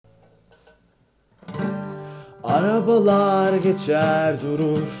Arabalar geçer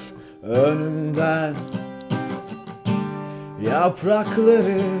durur önümden,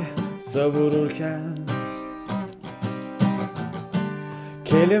 yaprakları savururken.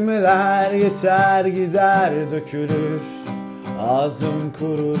 Kelimeler geçer gider dökülür ağzım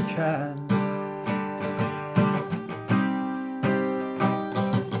kururken.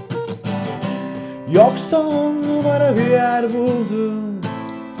 Yoksa on numara bir yer buldum,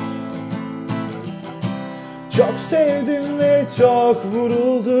 çok sevdim ve çok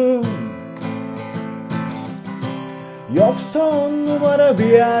vuruldum. Yoksa on numara bir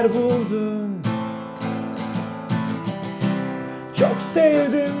yer buldum, çok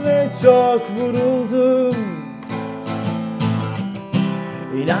sevdim ve çok vuruldum.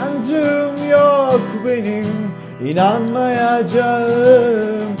 İnancım yok benim, inanmayacağım.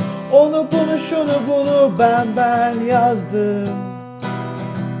 Onu bunu şunu bunu ben yazdım.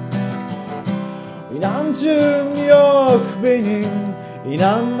 İnancım yok benim,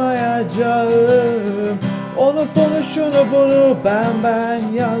 inanmayacağım. Onu bunu şunu bunu ben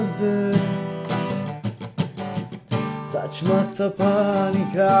yazdım. Saçma sapan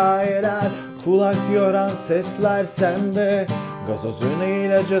hikayeler, kulak yoran sesler sende. Gazozuna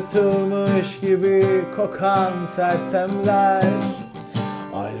ilaç atılmış gibi kokan sersemler.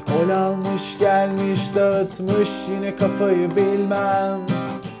 Alkol almış gelmiş dağıtmış yine kafayı bilmem.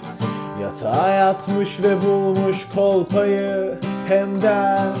 Yatağa yatmış ve bulmuş kolpayı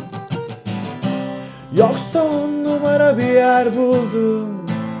hemden. Yoksa on numara bir yer buldum,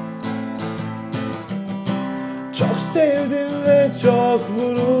 çok sevdim ve çok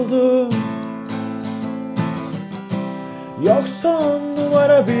vuruldum. Yoksa on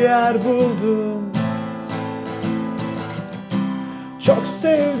numara bir yer buldum, çok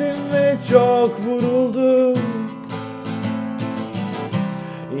sevdim ve çok vuruldum.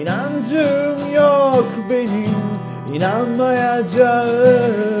 İnancım yok benim, inanmayacağım.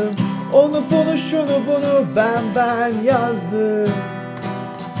 Onu bunu şunu bunu ben yazdım.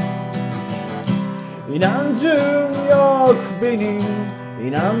 İnancım yok benim,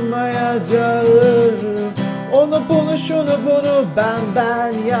 inanmayacağım. Onu bunu şunu bunu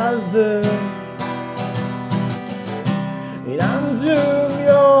ben yazdım. İnancım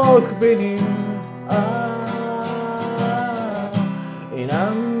yok benim,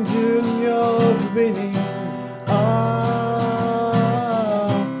 İnancım yok benim,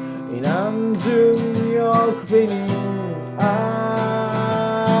 İnancım yok benim,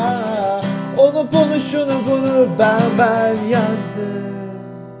 Onu bunu şunu bunu ben yazdım.